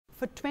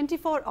For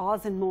 24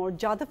 hours and more,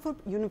 Jadavpur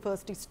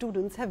University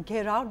students have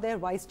gherawed their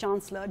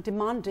Vice-Chancellor,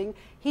 demanding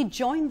he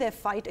join their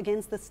fight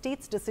against the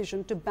state's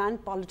decision to ban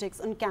politics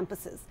on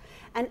campuses.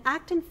 An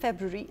act in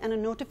February and a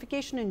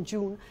notification in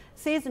June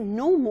says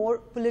no more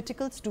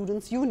political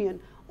students'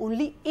 union,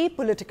 only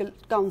apolitical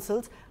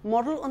councils,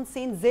 model on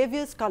St.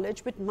 Xavier's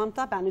College, which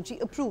Mamata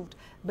Banerjee approved.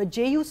 But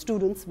JU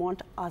students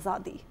want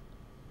azadi.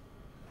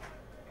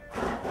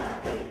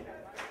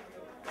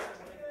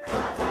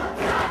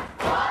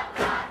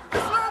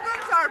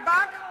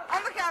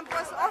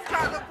 Of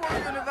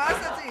Jadavpur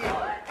University.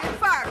 In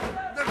fact,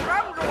 the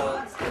drum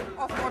rolls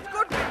of what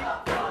could be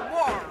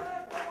war.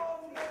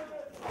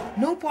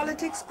 No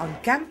politics on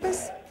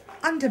campus,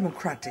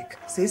 undemocratic,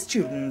 say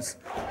students.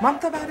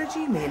 Mamata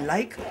Banerjee may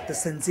like the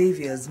St.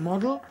 Xavier's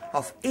model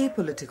of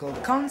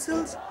apolitical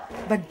councils,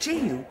 but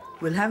JU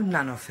will have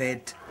none of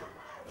it.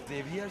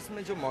 Xavier's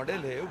में जो model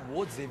है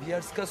वो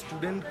Xavier's का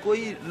student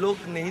कोई लोग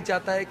नहीं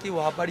चाहता है कि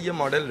वहाँ पर ये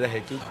मॉडल रहे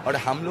कि और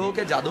हम लोगों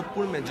के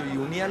जादवपुर में जो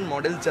यूनियन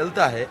मॉडल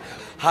चलता है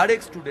हर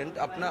एक स्टूडेंट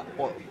अपना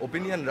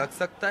ओपिनियन रख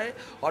सकता है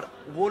और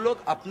वो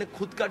लोग अपने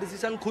खुद का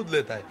डिसीजन खुद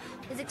लेता है.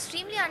 It's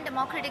extremely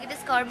undemocratic. It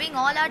is curbing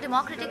all our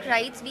democratic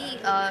rights. We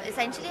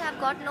essentially have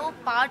got no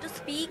power to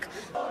speak.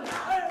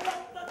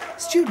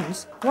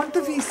 Students want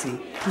the VC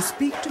to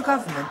speak to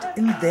government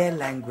in their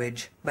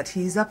language, but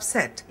he is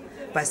upset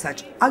by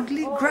such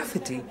ugly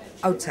graffiti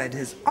outside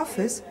his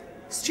office.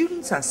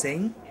 Students are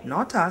saying,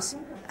 not us,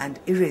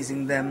 and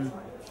erasing them.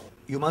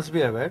 You must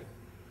be aware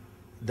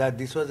that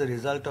this was a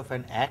result of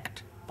an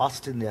act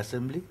passed in the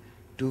assembly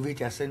to which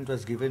assent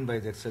was given by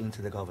His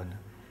Excellency the Governor.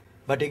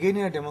 But again,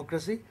 in a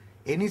democracy,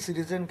 any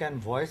citizen can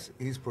voice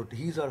his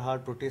or her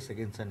protest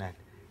against an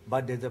act.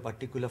 But there is a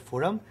particular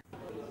forum.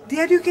 The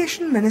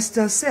Education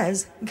Minister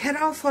says,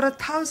 "Gherav for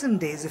 1,000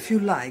 days if you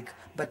like,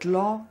 but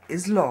law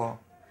is law."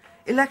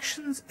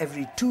 Elections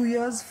every 2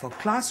 years for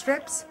class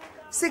reps,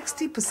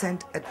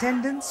 60%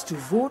 attendance to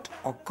vote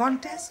or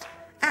contest,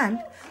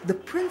 and the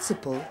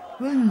principal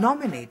will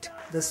nominate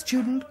the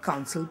student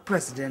council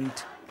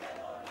president.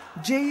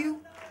 JU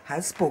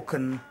has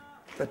spoken,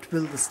 but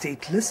will the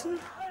state listen?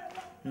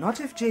 Not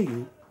if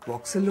JU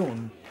walks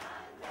alone.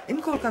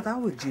 In Kolkata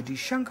with GD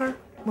Shankar,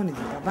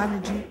 Mamata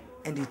Banerjee,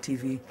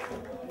 NDTV.